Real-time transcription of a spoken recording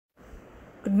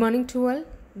Good morning to all.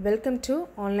 Welcome to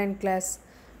online class.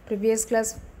 Previous class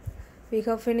we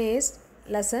have finished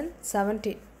lesson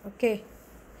 17. Okay.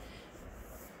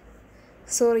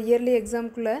 So yearly exam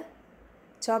kulla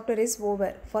chapter is over.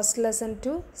 First lesson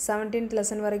to 17th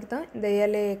lesson varaikku dhaan indha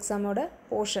yearly exam oda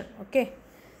portion. Okay.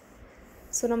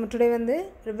 So நம்ம today வந்து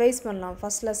revise பண்ணலாம்.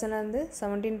 First lesson வந்து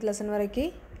 17th lesson வரைக்கு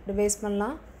revise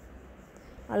பண்ணலாம்.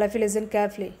 All of you listen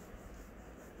carefully.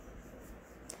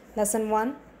 Lesson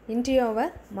 1, India our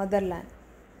motherland.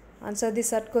 Answer the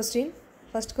third question.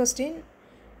 First question,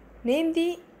 name the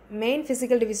main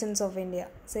physical divisions of India.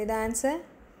 Say the answer.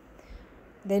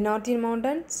 The Northern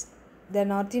Mountains, the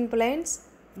Northern Plains,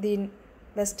 the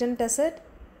Western Desert,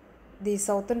 the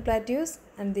Southern Plateaus,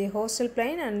 and the Coastal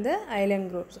Plain and the island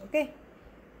groups. Okay.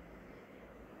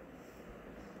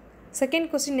 Second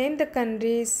question, name the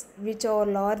countries which are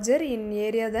larger in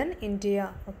area than India.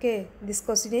 Okay, this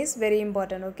question is very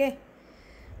important. Okay,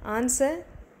 answer,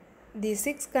 the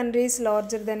 6 countries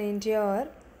larger than India are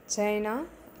China,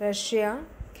 Russia,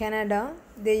 Canada,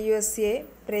 the USA,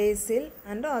 Brazil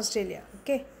and Australia.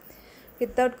 Okay,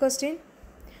 third question,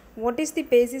 what is the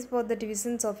basis for the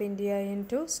divisions of India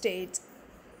into states?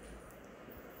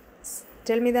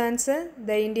 Tell me the answer.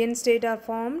 The Indian states are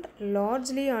formed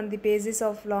largely on the basis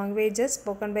of languages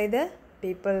spoken by the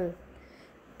people.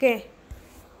 Okay.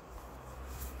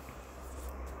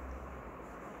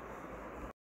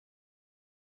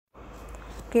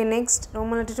 Okay, next,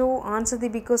 Roman letter 2, answer the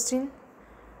big question.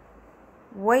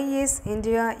 Why is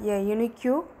India a unique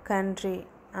country?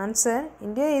 Answer,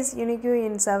 India is unique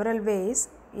in several ways.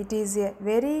 It is a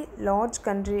very large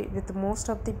country with most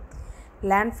of the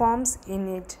landforms in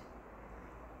it.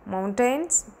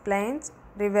 Mountains, plains,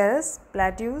 rivers,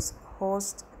 plateaus,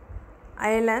 hosts,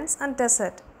 islands and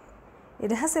desert.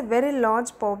 It has a very large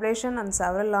population and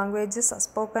several languages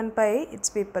spoken by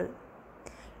its people.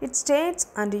 Its states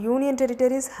and union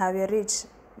territories have a rich,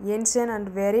 ancient and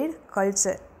varied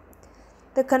culture.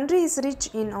 The country is rich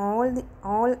in all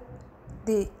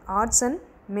the arts and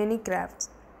many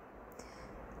crafts.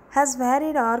 Has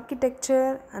varied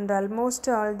architecture and almost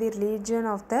all the religion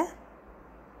of the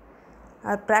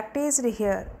are practiced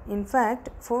here. In fact,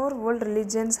 4 world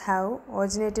religions have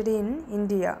originated in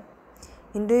India: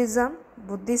 Hinduism,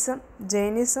 Buddhism,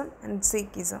 Jainism and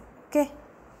Sikhism. Okay.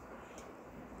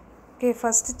 Okay,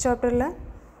 first chapter la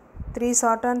 3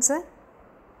 short answer,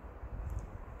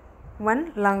 1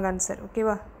 long answer. Okay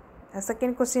va.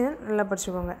 Second question nalla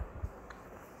padichukonga.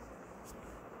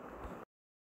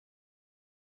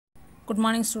 Good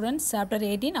morning students. Chapter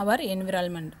 18, our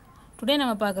environment. Today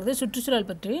நம்ம பார்க்குறது சுற்றுச்சூழல்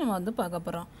பற்றி நம்ம வந்து பார்க்க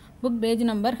போகிறோம். Book page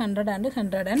number 100 and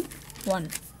 101.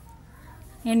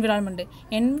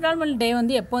 Environment டே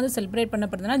வந்து எப்போ வந்து செலிப்ரேட்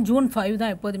பண்ணப்படுதுன்னா June 5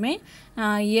 தான். எப்போதுமே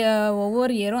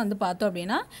ஒவ்வொரு இயரும் வந்து பார்த்தோம்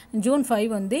அப்படின்னா June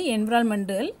 5 வந்து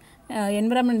என்விரான்மெண்ட்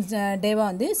டேவாக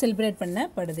வந்து செலிப்ரேட்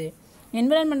பண்ணப்படுது.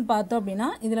 என்விரான்மெண்ட் பார்த்தோம் அப்படின்னா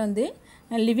இதில் வந்து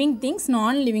லிவிங் திங்ஸ்,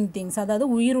 நான் லிவிங் திங்ஸ், அதாவது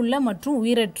உயிருள்ள மற்றும்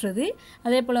உயிரற்றது.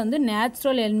 அதே போல் வந்து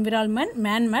natural environment,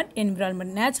 man-made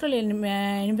environment. Natural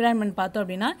environment பார்த்தோம்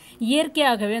அப்படின்னா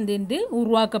இயற்கையாகவே வந்து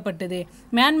உருவாக்கப்பட்டது.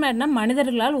 மேன்மேட்னா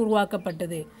மனிதர்களால்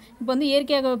உருவாக்கப்பட்டது. இப்போ வந்து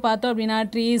இயற்கையாக பார்த்தோம் அப்படின்னா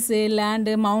ட்ரீஸு,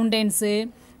 லேண்டு, மவுண்டென்ஸு,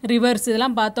 ரிவர்ஸ்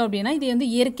இதெல்லாம் பார்த்தோம் அப்படின்னா இது வந்து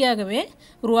இயற்கையாகவே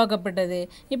உருவாக்கப்பட்டது.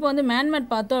 இப்போ வந்து மேன்மேட்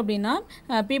பார்த்தோம் அப்படின்னா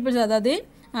பீப்புள்ஸ், அதாவது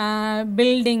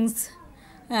பில்டிங்ஸ்,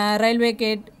 ரயில்வே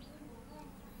கேட்,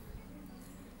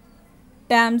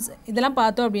 டேம்ஸ் இதெல்லாம்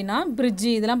பார்த்தோம் அப்படின்னா பிரிட்ஜு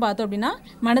இதெல்லாம் பார்த்தோம் அப்படின்னா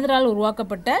மனிதரால்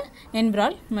உருவாக்கப்பட்ட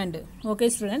என்விரான்மெண்ட். ஓகே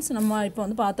ஸ்டூடெண்ட்ஸ், நம்ம இப்போ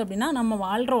வந்து பார்த்தோம் அப்படின்னா நம்ம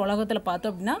வாழ்கிற உலகத்தில்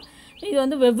பார்த்தோம் அப்படின்னா இது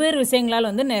வந்து வெவ்வேறு விஷயங்களால்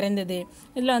வந்து நிறைந்தது.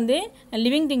 இதில் வந்து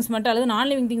லிவிங் திங்ஸ் மட்டும் அல்லது நான்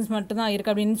லிவிங் திங்ஸ் மட்டும் தான்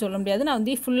இருக்குது அப்படின்னு சொல்ல முடியாது. நான்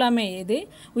வந்து ஃபுல்லாமே இது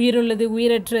உயிருள்ளது,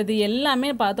 உயிரற்றது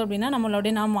எல்லாமே பார்த்தோம் அப்படின்னா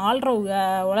நாம் வாழ்கிற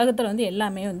உலகத்தில் வந்து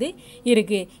எல்லாமே வந்து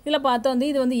இருக்குது. இதில் பார்த்தோம்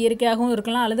வந்து இது வந்து இயற்கையாகவும்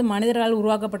இருக்கலாம் அல்லது மனிதரால்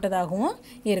உருவாக்கப்பட்டதாகவும்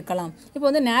இருக்கலாம். இப்போ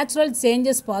வந்து நேச்சுரல்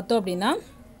சேஞ்சஸ் பார்த்தோம் அப்படின்னா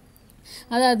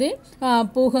அதாவது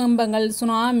பூகம்பங்கள்,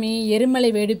 சுனாமி, எரிமலை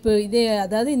வெடிப்பு, இது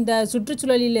அதாவது இந்த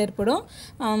சுற்றுச்சூழலில் ஏற்படும்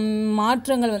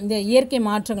மாற்றங்கள் வந்து இயற்கை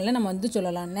மாற்றங்களை நம்ம வந்து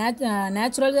சொல்லலாம்.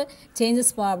 நேச்சுரல்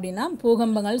சேஞ்சஸ் அப்படின்னா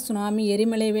பூகம்பங்கள், சுனாமி,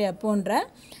 எரிமலை போன்ற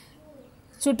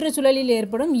சுற்றுச்சூழலில்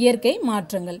ஏற்படும் இயற்கை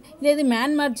மாற்றங்கள். இதே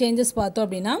மேன்மேட் சேஞ்சஸ் பார்த்தோம்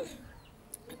அப்படின்னா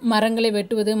மரங்களை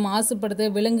வெட்டுவது,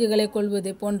 மாசுபடுத்துவது, விலங்குகளை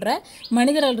கொல்வது போன்ற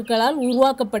மனிதர்களால்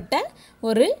உருவாக்கப்பட்ட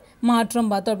ஒரு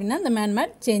மாற்றம் பார்த்தோம் அப்படின்னா இந்த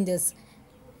மேன்மேட் சேஞ்சஸ்.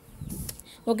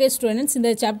 ஓகே ஸ்டூடெண்ட்ஸ், இந்த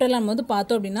சாப்டரில் நம்ம வந்து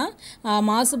பார்த்தோம் அப்படின்னா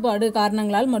மாசுபாடு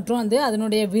காரணங்களால் மற்றும் வந்து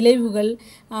அதனுடைய விளைவுகள்,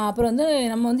 அப்புறம் வந்து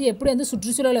நம்ம வந்து எப்படி வந்து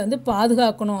சுற்றுச்சூழலை வந்து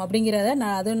பாதுகாக்கணும் அப்படிங்கிறத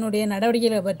அதனுடைய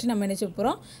நடவடிக்கைகளை பற்றி நம்ம என்ன செய்ய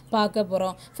போகிறோம், பார்க்க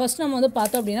போகிறோம். ஃபர்ஸ்ட் நம்ம வந்து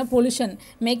பார்த்தோம் அப்படின்னா pollution,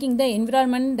 making the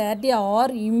environment dirty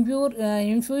R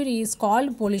impure is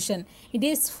called pollution. It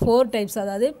is 4 types.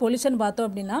 அதாவது பொல்யூஷன் பார்த்தோம்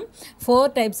அப்படின்னா 4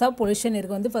 டைப்ஸ் ஆஃப் பொல்யூஷன்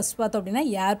இருக்குது. வந்து ஃபர்ஸ்ட் பார்த்தோம் அப்படின்னா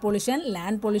air pollution,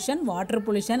 land pollution, water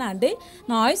pollution and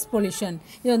noise pollution.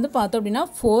 இது வந்து பார்த்தோம் அப்படின்னா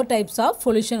 4 டைப்ஸ் ஆஃப்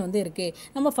பொல்யூஷன் வந்து இருக்குது.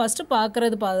 நம்ம ஃபஸ்ட்டு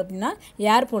பார்க்குறது பார்த்தோம் அப்படின்னா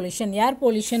ஏர் பொல்யூஷன். ஏர்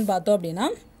பொல்யூஷன் பார்த்தோம் அப்படின்னா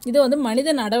இது வந்து மனித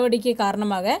நடவடிக்கை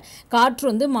காரணமாக காற்று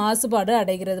வந்து மாசுபாடு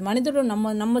அடைகிறது. மனிதர்கள்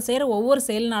நம்ம செய்கிற ஒவ்வொரு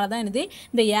செயலினால தான்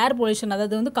இந்த ஏர் பொல்யூஷன்,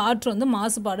 அதாவது வந்து காற்று வந்து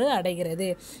மாசுபாடு அடைகிறது.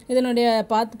 இதனுடைய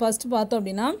ஃபஸ்ட்டு பார்த்தோம்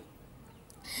அப்படின்னா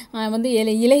வந்து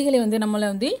இலைகளை வந்து நம்மளை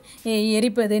வந்து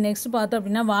எரிப்பது. நெக்ஸ்ட் பார்த்தோம்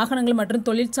அப்படின்னா வாகனங்கள் மற்றும்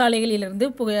தொழிற்சாலைகளிலிருந்து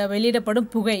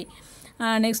வெளியிடப்படும் புகை.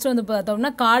 நெக்ஸ்ட் வந்து பார்த்தோம்னா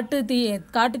காட்டு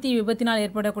தீ விபத்தினால்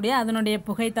ஏற்படக்கூடிய அதனுடைய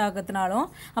புகை தாக்கத்தினாலும்,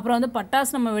 அப்புறம் வந்து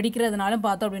பட்டாசு நம்ம வெடிக்கிறதுனாலும்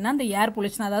பார்த்தோம் அப்படின்னா இந்த ஏர்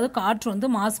பொல்யூஷன், அதாவது காற்று வந்து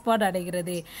மாசுபாடு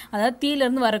அடைகிறது. அதாவது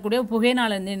தீயிலிருந்து வரக்கூடிய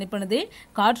புகையினால் என்ன பண்ணுது,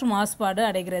 காற்று மாசுபாடு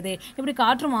அடைகிறது. இப்படி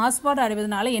காற்று மாசுபாடு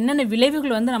அடைவதனால என்னென்ன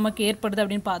விளைவுகள் வந்து நமக்கு ஏற்படுது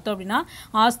அப்படின்னு பார்த்தோம் அப்படின்னா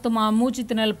ஆஸ்துமா,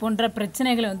 மூச்சுத்திணறல் போன்ற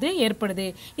பிரச்சனைகள் வந்து ஏற்படுது.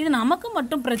 இது நமக்கு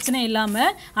மட்டும் பிரச்சனை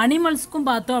இல்லாமல் அனிமல்ஸுக்கும்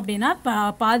பார்த்தோம் அப்படின்னா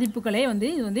பாதிப்புகளை வந்து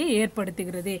இது வந்து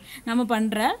ஏற்படுத்துகிறது. நம்ம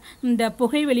பண்ணுற இந்த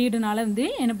புகை வெளியீடுனால வந்து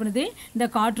என்ன பண்ணுது, இந்த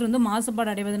காற்று வந்து மாசுபாடு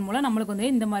அடைவதன் மூலம் நம்மளுக்கு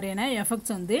வந்து இந்த மாதிரியான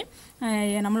எஃபெக்ட்ஸ் வந்து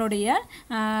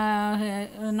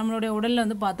நம்மளுடைய உடலில்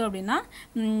வந்து பார்த்தோம் அப்படின்னா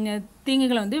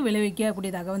தீங்குகளை வந்து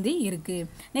விளைவிக்கக்கூடியதாக வந்து இருக்குது.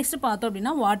 நெக்ஸ்ட் பார்த்தோம்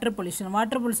அப்படின்னா வாட்டர் பொல்யூஷன்.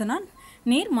 வாட்டர் பொல்யூஷனா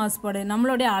நீர் மாசுபாடு.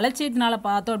 நம்மளுடைய அலட்சியத்தினால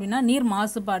பார்த்தோம் அப்படின்னா நீர்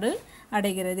மாசுபாடு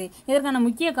அடைகிறது. இதற்கான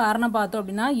முக்கிய காரணம் பார்த்தோம்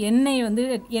அப்படின்னா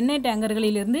எண்ணெய்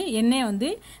டேங்கர்களிலிருந்து எண்ணெய் வந்து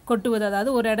கொட்டுவது. அதாவது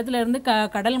ஒரு இடத்துல இருந்து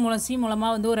கடல் மூலம்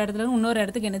மூலமாக வந்து ஒரு இடத்துல இருந்து இன்னொரு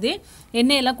இடத்துக்கு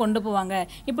எண்ணெயெல்லாம் கொண்டு போவாங்க.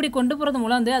 இப்படி கொண்டு போகிறது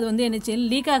மூலம் வந்து அது வந்து என்ன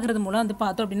லீக் ஆகிறது மூலம் வந்து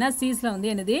பார்த்தோம் அப்படின்னா சீஸில்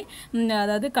வந்து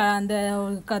அதாவது அந்த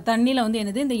தண்ணியில் வந்து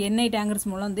இந்த எண்ணெய் டேங்கர்ஸ்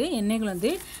மூலம் வந்து எண்ணெய்கள்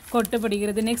வந்து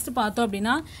கொட்டப்படுகிறது. நெக்ஸ்ட் பார்த்தோம்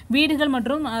அப்படின்னா வீடுகள்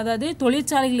மற்றும் அதாவது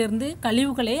தொழிற்சாலைகளிலிருந்து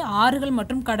கழிவுகளை ஆறுகள்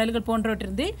மற்றும் கடல்கள்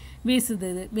போன்றவற்றிலிருந்து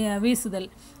வீசுதல்.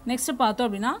 நெக்ஸ்ட் பார்த்தோம்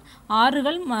அப்படின்னா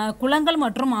ஆறுகள், குளங்கள்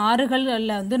மற்றும்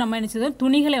ஆறுகளில் வந்து நம்ம என்ன செய்வோம்,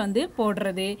 துணிகளை வந்து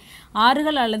போடுறது.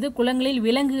 ஆறுகள் அல்லது குளங்களில்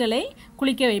விலங்குகளை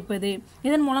குளிக்க வைப்பது.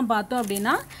 இதன் மூலம் பார்த்தோம்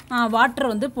அப்படின்னா வாட்டர்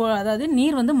வந்து அதாவது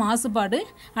நீர் வந்து மாசுபாடு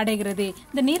அடைகிறது.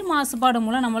 இந்த நீர் மாசுபாடு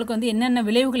மூலம் நம்மளுக்கு வந்து என்னென்ன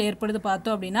விளைவுகள் ஏற்படுது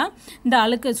பார்த்தோம் அப்படின்னா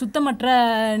இந்த சுத்தமற்ற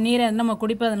நீரை நம்ம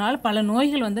குடிப்பதனால் பல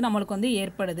நோய்கள் வந்து நம்மளுக்கு வந்து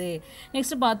ஏற்படுது.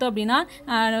 நெக்ஸ்ட் பார்த்தோம் அப்படின்னா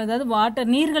அதாவது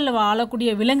நீர்களில் வாழக்கூடிய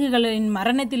விலங்குகளின்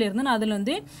மரணத்திலிருந்து அதில்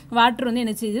வந்து வாட்டர் வந்து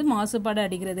என்ன செய்யுது, மாசுபாடு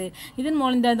அடைகிறது. இதன்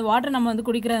மூலம் இந்த வாட்டர் நம்ம வந்து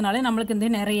குடிக்கிறதுனால நம்மளுக்கு வந்து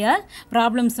நிறைய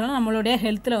ப்ராப்ளம்ஸ்லாம் நம்மளுடைய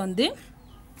ஹெல்த்தில் வந்து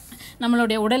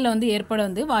நம்மளுடைய உடலில் வந்து ஏற்பட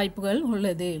வந்து வாய்ப்புகள்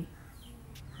உள்ளது.